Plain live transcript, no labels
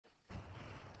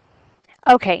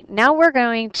Okay, now we're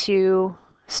going to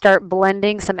start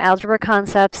blending some algebra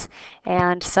concepts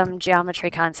and some geometry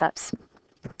concepts.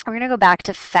 We're going to go back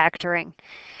to factoring.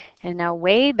 And now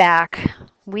way back,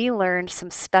 we learned some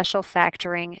special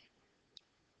factoring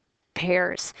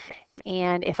pairs.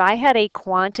 And if I had a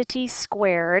quantity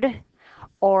squared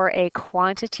or a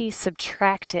quantity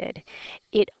subtracted,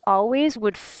 it always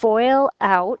would FOIL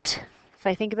out. If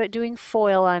I think about doing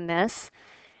FOIL on this,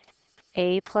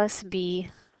 a plus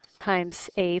b times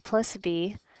a plus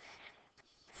b,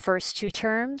 first two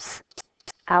terms,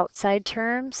 outside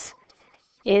terms,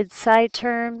 inside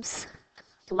terms,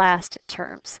 last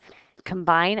terms.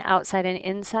 Combine outside and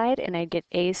inside, and I get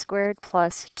a squared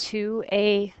plus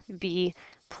 2ab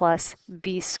plus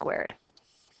b squared.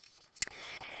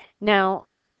 Now,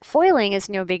 foiling is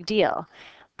no big deal.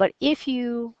 But if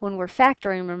you, when we're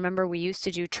factoring, remember we used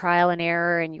to do trial and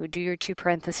error and you would do your two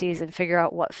parentheses and figure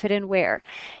out what fit in where.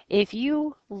 If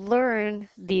you learn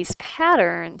these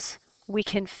patterns, we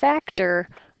can factor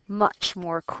much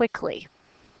more quickly.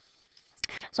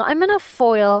 So I'm going to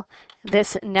FOIL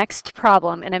this next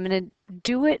problem and I'm going to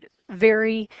do it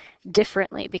very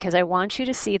differently because I want you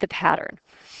to see the pattern.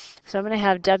 So I'm going to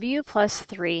have w plus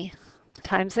 3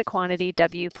 times the quantity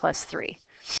w plus 3.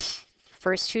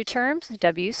 First two terms,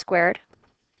 w squared,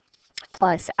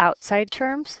 plus outside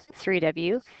terms,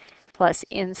 3w, plus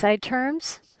inside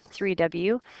terms,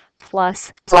 3w,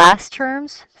 plus last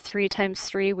terms, 3 times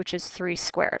 3, which is 3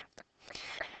 squared.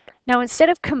 Now instead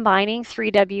of combining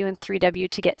 3w and 3w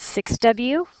to get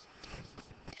 6w,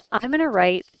 I'm going to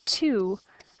write 2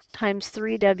 times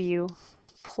 3w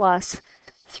plus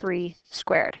 3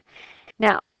 squared.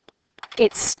 Now,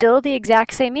 it's still the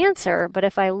exact same answer, but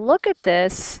if I look at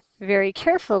this very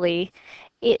carefully,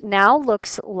 it now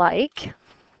looks like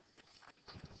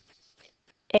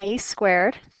a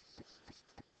squared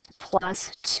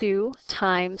plus 2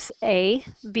 times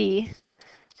ab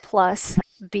plus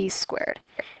b squared.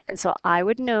 And so I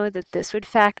would know that this would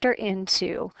factor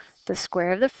into the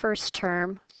square of the first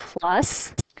term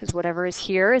plus, because whatever is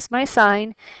here is my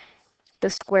sign, the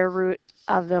square root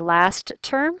of the last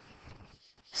term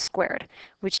squared,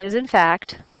 which is in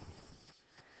fact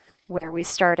where we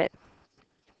started.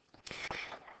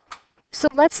 So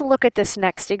let's look at this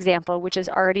next example, which is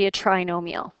already a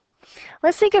trinomial.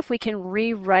 Let's think if we can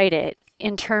rewrite it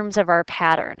in terms of our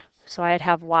pattern. So I'd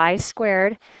have y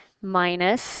squared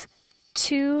minus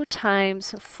 2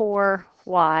 times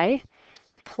 4y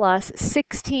plus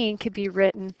 16 could be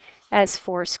written as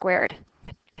 4 squared.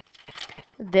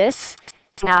 This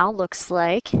now looks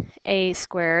like a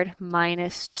squared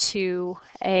minus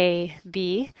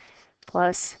 2ab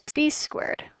plus b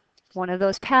squared, one of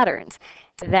those patterns.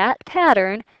 That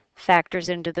pattern factors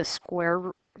into the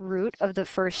square root of the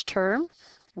first term,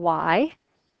 y,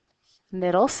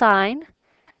 middle sign,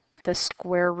 the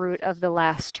square root of the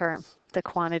last term, the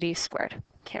quantity squared.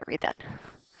 Can't read that.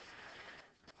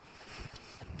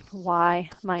 Y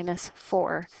minus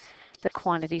 4, the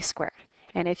quantity squared.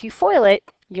 And if you FOIL it,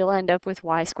 you'll end up with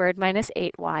y squared minus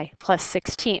 8y plus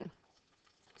 16.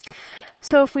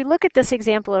 So if we look at this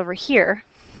example over here,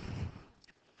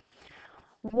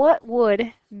 what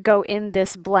would go in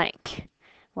this blank?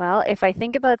 Well, if I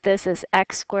think about this as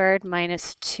x squared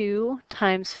minus 2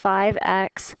 times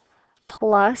 5x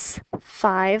plus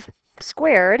 5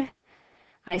 squared,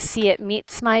 I see it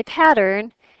meets my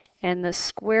pattern, and the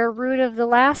square root of the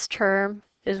last term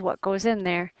is what goes in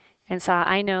there. And so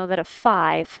I know that a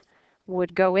 5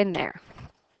 would go in there.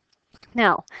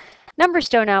 Now, numbers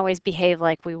don't always behave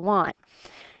like we want.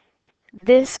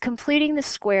 This completing the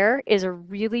square is a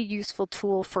really useful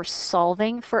tool for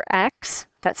solving for x.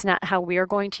 That's not how we are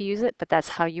going to use it, but that's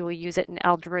how you will use it in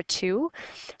Algebra 2.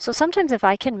 So sometimes if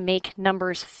I can make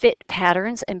numbers fit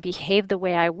patterns and behave the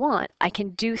way I want, I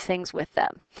can do things with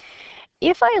them.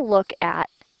 If I look at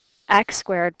x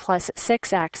squared plus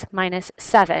 6x minus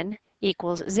 7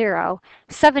 equals 0,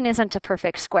 7 isn't a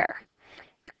perfect square,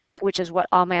 which is what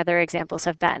all my other examples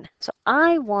have been. So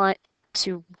I want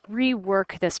to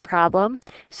rework this problem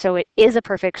so it is a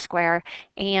perfect square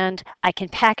and I can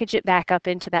package it back up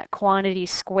into that quantity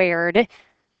squared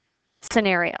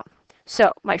scenario.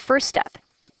 So my first step,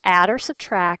 add or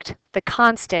subtract the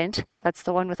constant, that's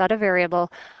the one without a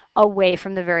variable, away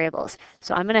from the variables.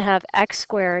 So I'm going to have x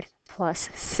squared plus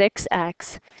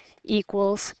 6x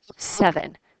equals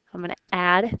 7. I'm going to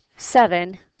add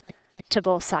 7 to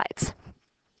both sides.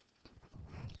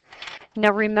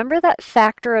 Now remember that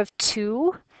factor of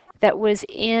 2 that was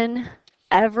in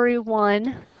every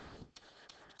one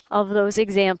of those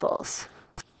examples.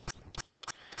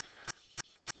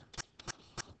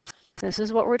 This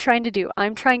is what we're trying to do.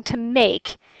 I'm trying to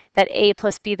make that a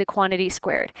plus b, the quantity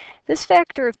squared. This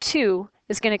factor of 2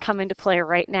 is going to come into play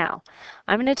right now.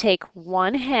 I'm going to take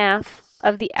 1/2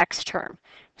 of the x term.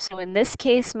 So in this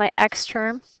case, my x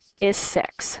term is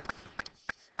 6.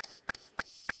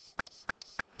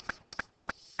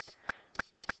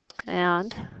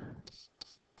 And I'm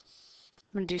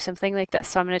going to do something like this.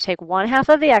 So I'm going to take 1/2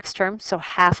 of the x term. So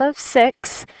half of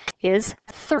 6 is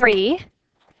 3.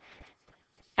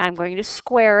 I'm going to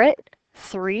square it,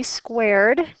 3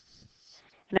 squared,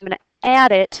 and I'm going to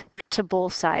add it to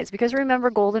both sides. Because remember,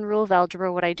 golden rule of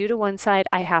algebra, what I do to one side,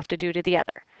 I have to do to the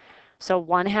other. So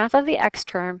 1/2 of the x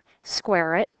term,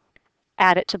 square it,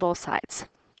 add it to both sides.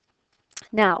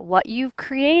 Now, what you've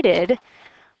created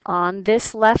on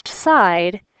this left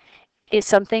side is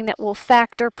something that will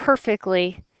factor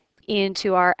perfectly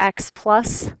into our x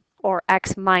plus or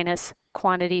x minus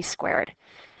quantity squared.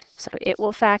 So it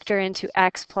will factor into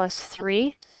x plus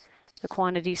 3, the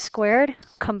quantity squared.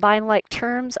 Combine like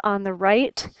terms on the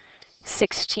right,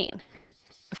 16.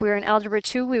 If we were in Algebra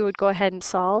 2, we would go ahead and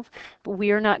solve, but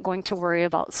we are not going to worry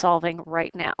about solving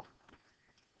right now.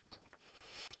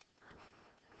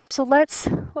 So let's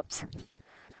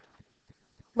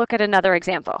look at another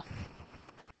example.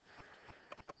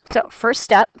 So first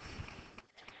step,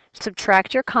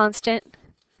 subtract your constant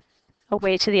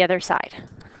away to the other side.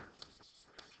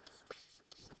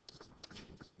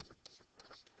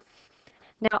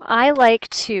 Now I like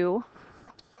to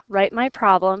write my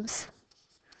problems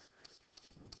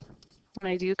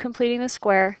when I do completing the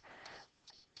square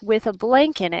with a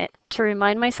blank in it to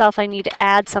remind myself I need to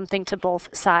add something to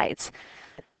both sides.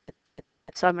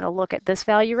 So I'm going to look at this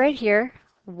value right here.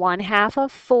 1/2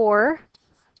 of 4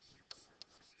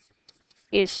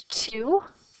 is 2,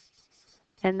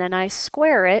 and then I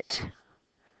square it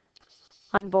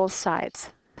on both sides.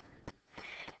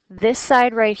 This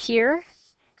side right here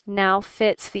now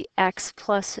fits the x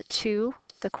plus 2,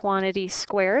 the quantity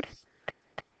squared.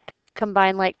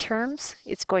 Combine like terms,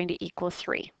 it's going to equal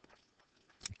 3.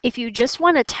 If you just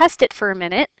want to test it for a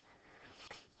minute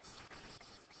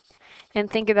and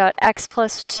think about x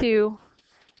plus 2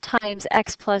 times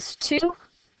x plus 2,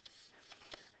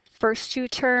 first two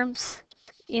terms,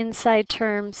 inside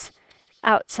terms,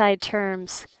 outside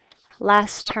terms,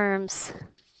 last terms,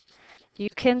 you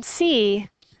can see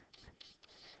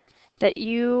that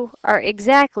you are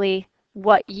exactly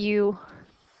what you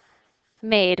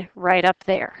made right up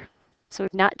there. So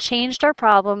we've not changed our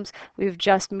problems, we've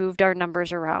just moved our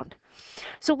numbers around.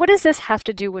 So what does this have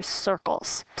to do with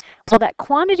circles? Well, that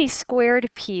quantity squared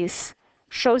piece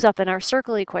shows up in our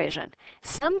circle equation.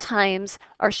 Sometimes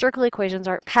our circle equations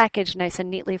aren't packaged nice and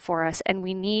neatly for us, and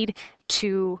we need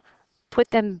to put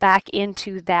them back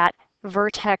into that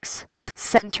vertex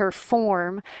center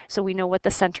form so we know what the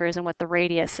center is and what the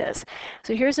radius is.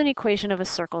 So here's an equation of a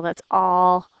circle that's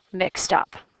all mixed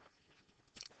up.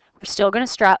 We're still going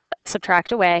to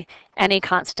subtract away any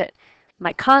constant.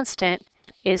 My constant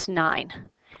is 9.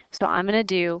 So I'm going to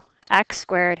do x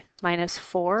squared minus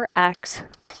 4x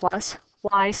plus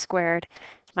y squared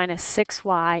minus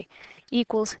 6y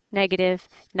equals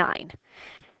 -9.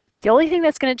 The only thing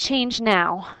that's going to change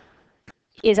now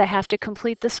is I have to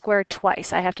complete the square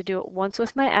twice. I have to do it once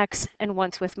with my x and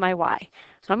once with my y.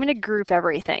 So I'm going to group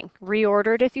everything.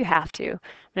 Reorder it if you have to.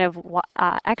 I'm going to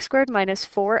have x squared minus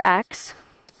 4x,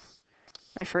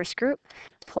 my first group,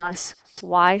 plus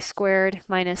y squared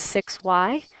minus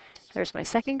 6y. There's my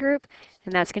second group,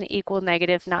 and that's going to equal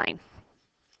 -9.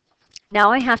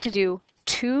 Now I have to do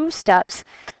 2 steps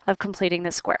of completing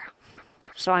the square.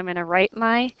 So I'm going to write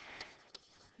my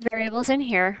variables in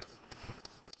here,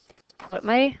 put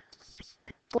my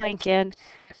blank in,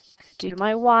 do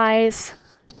my y's,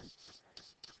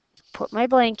 put my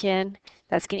blank in.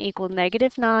 That's going to equal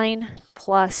 -9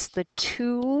 plus the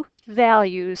 2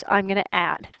 values I'm going to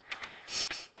add.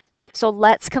 So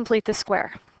let's complete the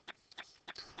square.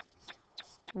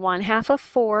 1/2 of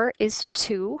 4 is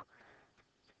 2.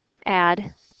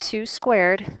 Add 2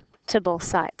 squared to both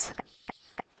sides.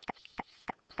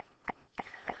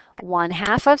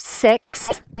 1/2 of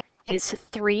 6 is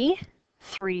 3.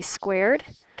 3 squared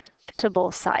to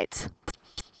both sides.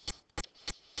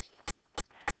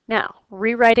 Now,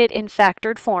 rewrite it in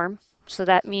factored form. So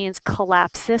that means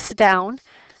collapse this down.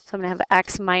 So I'm going to have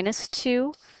x minus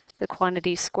 2, the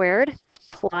quantity squared,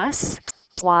 plus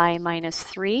y minus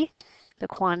 3, the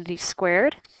quantity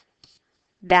squared.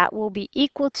 That will be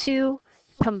equal to,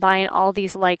 combine all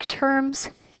these like terms,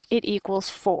 it equals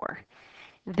 4.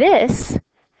 This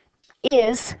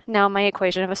is now my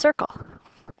equation of a circle.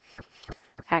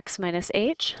 X minus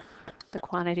h, the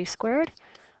quantity squared,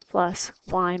 plus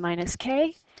y minus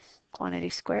k, quantity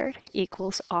squared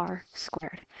equals r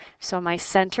squared. So my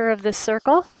center of this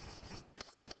circle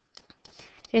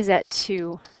is at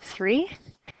 2, 3,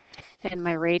 and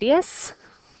my radius,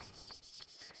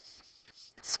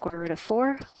 square root of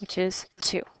 4, which is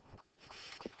 2.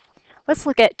 Let's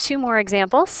look at 2 more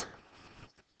examples.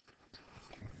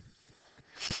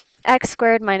 X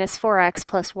squared minus 4x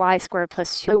plus y squared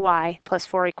plus 2y plus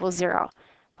 4 equals 0.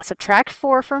 Subtract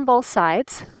 4 from both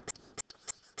sides.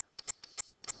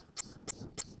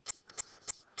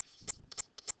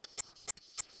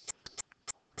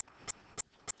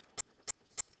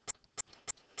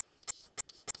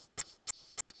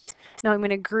 Now I'm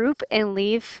going to group and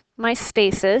leave my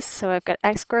spaces. So I've got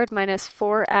x squared minus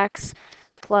 4x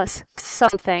plus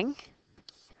something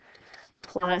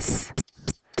plus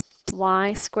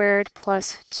y squared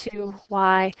plus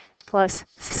 2y plus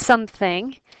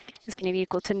something is going to be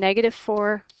equal to negative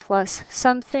 4 plus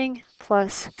something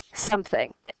plus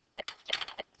something.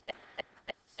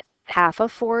 Half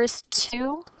of 4 is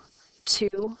 2,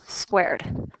 2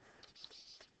 squared.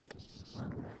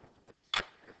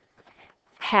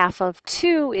 Half of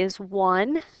 2 is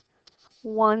 1,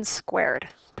 1 squared.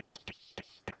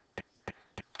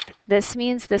 This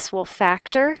means this will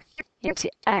factor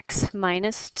into x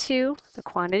minus 2, the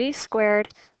quantity squared,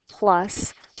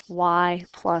 plus y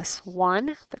plus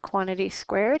 1, the quantity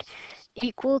squared,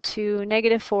 equal to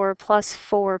negative 4 plus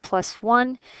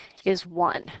 1 is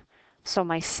 1. So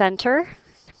my center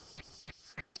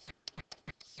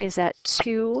is at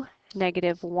 2,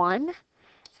 negative 1,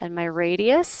 and my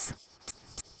radius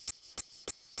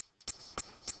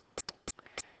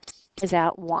is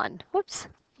at 1. Whoops,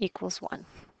 equals 1.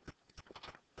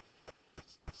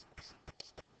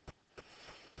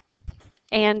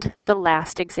 And the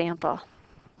last example.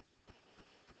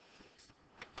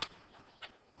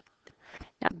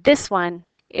 Now this one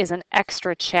is an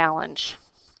extra challenge.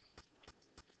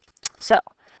 So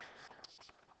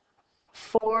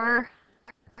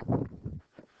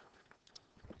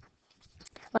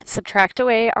let's subtract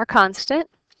away our constant.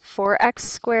 4x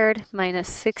squared minus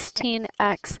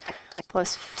 16x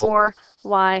plus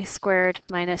 4y squared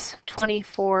minus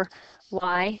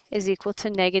 24y is equal to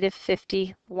negative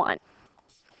 51.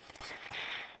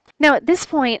 Now at this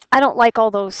point, I don't like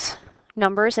all those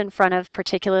numbers in front of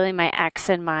particularly my x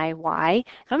and my y.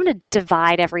 I'm going to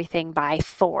divide everything by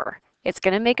 4. It's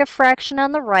going to make a fraction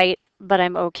on the right, but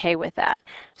I'm okay with that.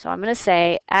 So I'm going to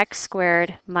say x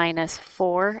squared minus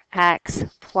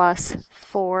 4x plus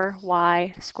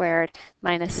 4y squared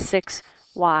minus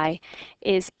 6y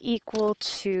is equal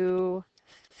to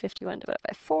 51 divided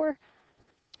by 4,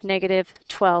 negative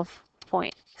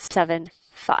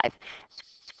 12.75.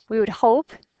 We would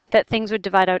hope that things would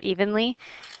divide out evenly,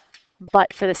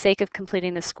 but for the sake of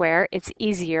completing the square, it's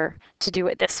easier to do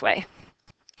it this way.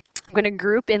 I'm going to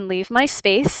group and leave my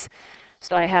space.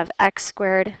 So I have x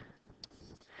squared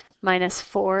minus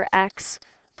 4x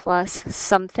plus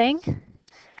something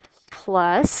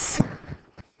plus,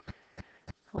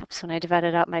 whoops, when I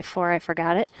divided out my 4, I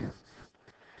forgot it,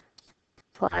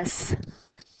 plus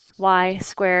y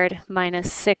squared minus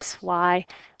 6y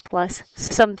plus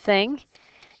something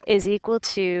is equal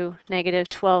to negative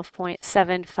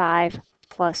 12.75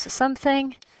 plus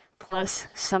something plus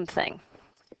something.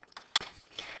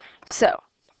 So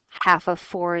half of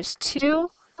 4 is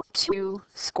 2, 2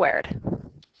 squared.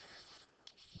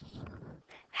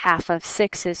 Half of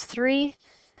 6 is 3,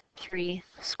 3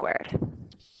 squared.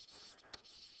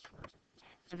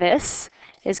 This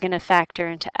is going to factor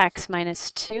into x minus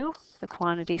 2, the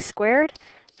quantity squared,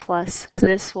 plus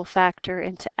this will factor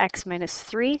into x minus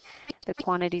 3, the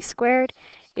quantity squared,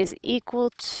 is equal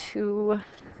to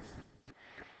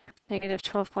negative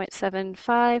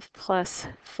 12.75 plus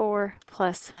 4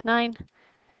 plus 9,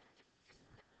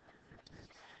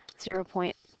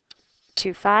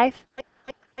 0.25.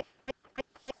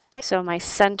 So my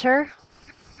center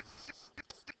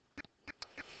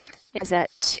is at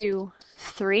 2,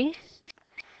 3.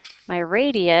 My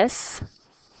radius,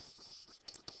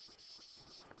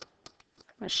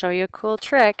 I'm going to show you a cool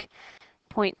trick,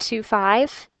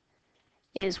 0.25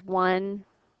 is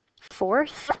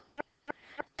 1/4.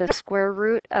 The square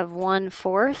root of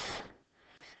 1/4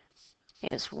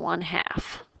 is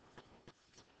 1/2.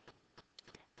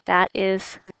 That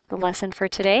is the lesson for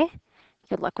today.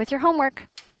 Good luck with your homework.